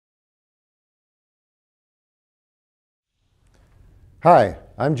Hi,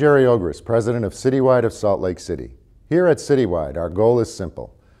 I'm Gerry Ogris, President of Citywide of Salt Lake City. Here at Citywide, our goal is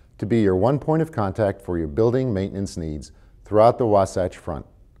simple: to be your one point of contact for your building maintenance needs throughout the Wasatch Front.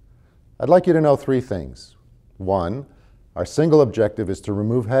 I'd like you to know three things. One, our single objective is to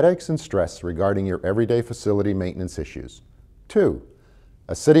remove headaches and stress regarding your everyday facility maintenance issues. Two,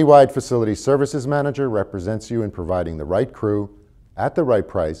 a Citywide Facility Services Manager represents you in providing the right crew at the right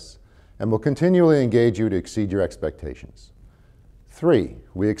price and will continually engage you to exceed your expectations. Three,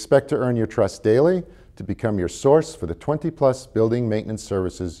 we expect to earn your trust daily to become your source for the 20-plus building maintenance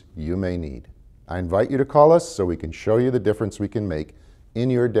services you may need. I invite you to call us so we can show you the difference we can make in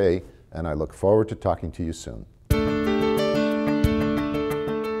your day, and I look forward to talking to you soon.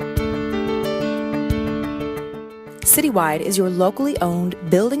 Citywide is your locally owned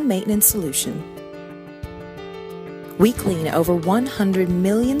building maintenance solution. We clean over 100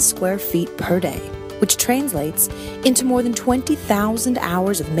 million square feet per day, which translates into more than 20,000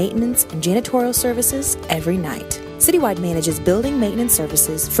 hours of maintenance and janitorial services every night. Citywide manages building maintenance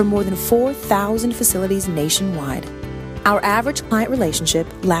services for more than 4,000 facilities nationwide. Our average client relationship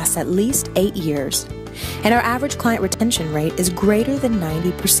lasts at least 8 years, and our average client retention rate is greater than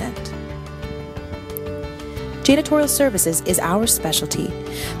 90%. Janitorial services is our specialty,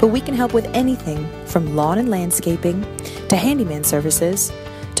 but we can help with anything from lawn and landscaping to handyman services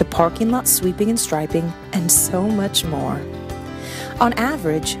to parking lot sweeping and striping, and so much more. On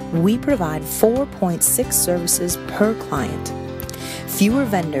average, we provide 4.6 services per client. Fewer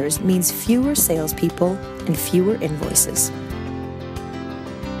vendors means fewer salespeople and fewer invoices.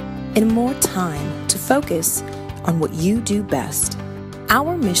 And more time to focus on what you do best.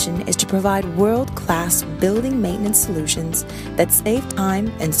 Our mission is to provide world-class building maintenance solutions that save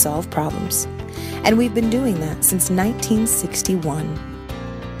time and solve problems. And we've been doing that since 1961.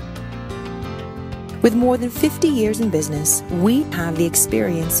 With more than 50 years in business, we have the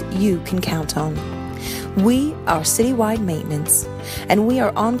experience you can count on. We are Citywide Maintenance, and we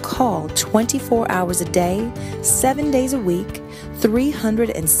are on call 24 hours a day, 7 days a week,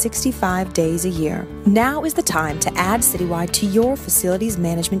 365 days a year. Now is the time to add Citywide to your facilities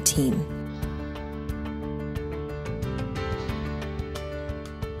management team.